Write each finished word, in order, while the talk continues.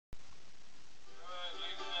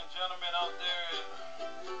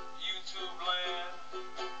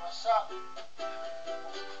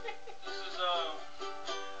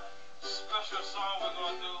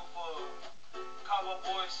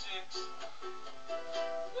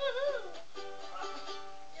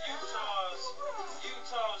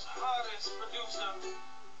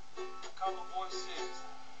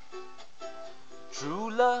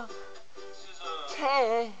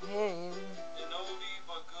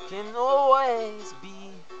can always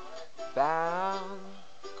be found.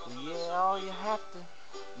 Yeah, all you have to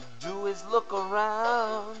do is look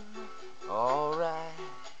around. Alright,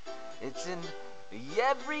 it's in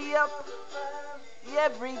every up,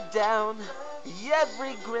 every down,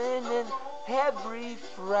 every grin and every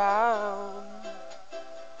frown.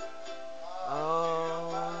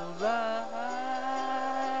 Alright,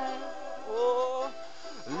 oh,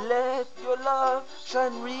 let your love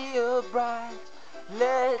shine real bright.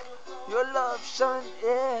 Let your love shine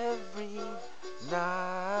every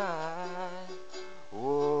night.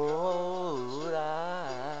 Alright.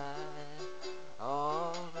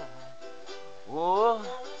 Oh,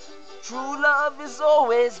 true love is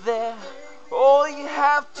always there. All you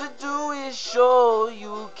have to do is show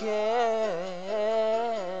you care.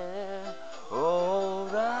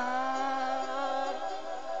 Alright.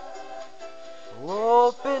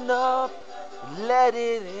 Open up, let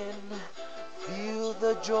it in. Feel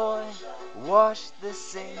the joy, wash the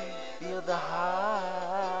sin, feel the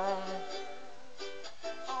high.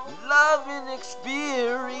 Love and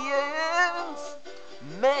experience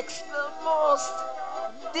makes the most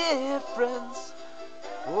difference.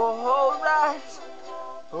 Alright,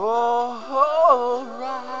 alright,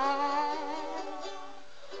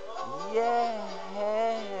 yeah,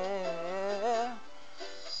 yeah.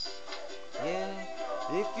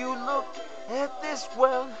 If you look at this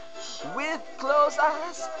world with closed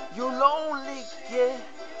eyes, you'll only get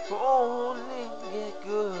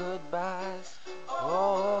goodbyes.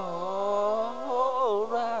 Alright.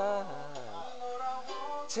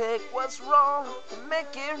 Take what's wrong and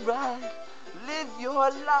make it right. Live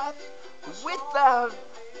your life without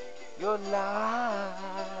your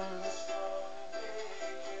lies.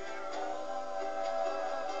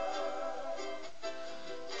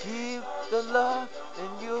 Keep the love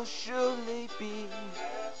and you'll surely be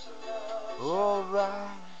alright,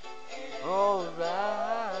 alright.